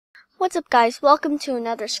What's up guys, welcome to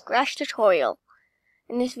another Scratch tutorial.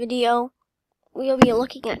 In this video, we'll be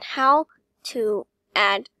looking at how to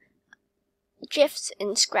add GIFs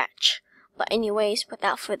in Scratch. But anyways,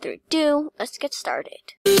 without further ado, let's get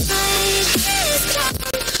started.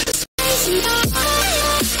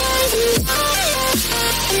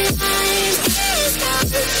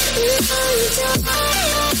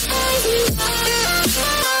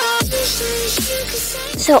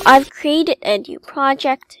 So I've created a new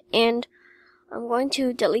project and I'm going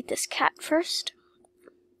to delete this cat first.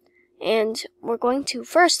 And we're going to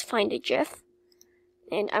first find a GIF.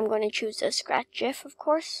 And I'm going to choose a Scratch GIF, of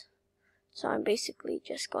course. So I'm basically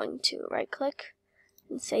just going to right click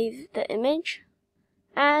and save the image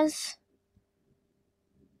as.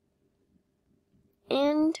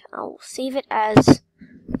 And I'll save it as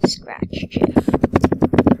Scratch GIF.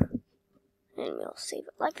 And we'll save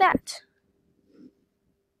it like that.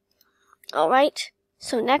 Alright,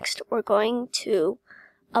 so next we're going to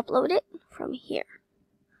upload it from here.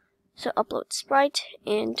 So upload sprite,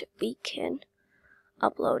 and we can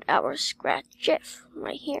upload our Scratch GIF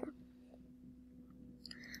right here.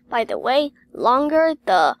 By the way, longer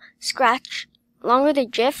the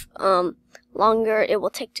GIF, longer it will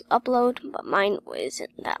take to upload, but mine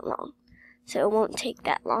isn't that long. So it won't take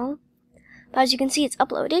that long. But as you can see, it's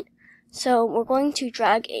uploaded. So we're going to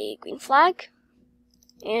drag a green flag.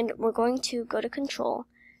 And we're going to go to Control,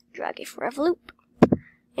 drag a forever loop.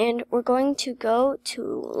 And we're going to go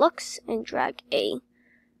to Looks and drag a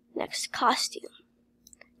next costume.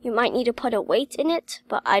 You might need to put a weight in it,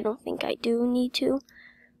 but I don't think I do need to.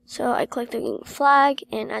 So I click the green flag,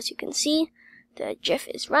 and as you can see, the GIF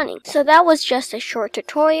is running. So that was just a short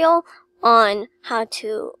tutorial on how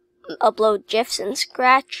to upload GIFs in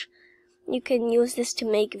Scratch. You can use this to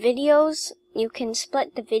make videos. You can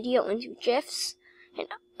split the video into GIFs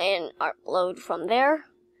and upload from there.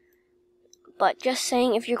 But just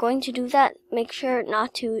saying, if you're going to do that, make sure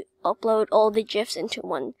not to upload all the GIFs into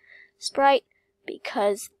one sprite,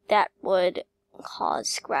 because that would cause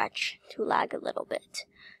Scratch to lag a little bit.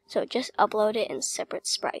 So just upload it in separate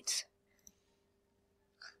sprites.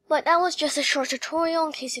 But that was just a short tutorial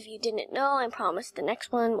in case if you didn't know. I promise the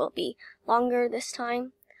next one will be longer this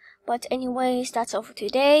time. But anyways, that's all for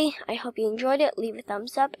today. I hope you enjoyed it. Leave a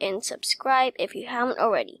thumbs up and subscribe if you haven't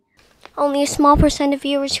already. Only a small percent of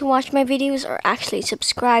viewers who watch my videos are actually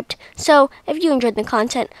subscribed. So if you enjoyed the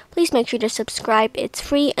content, please make sure to subscribe. It's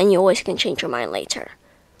free and you always can change your mind later.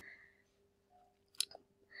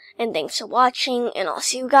 And thanks for watching, and I'll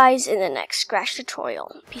see you guys in the next Scratch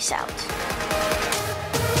tutorial. Peace out.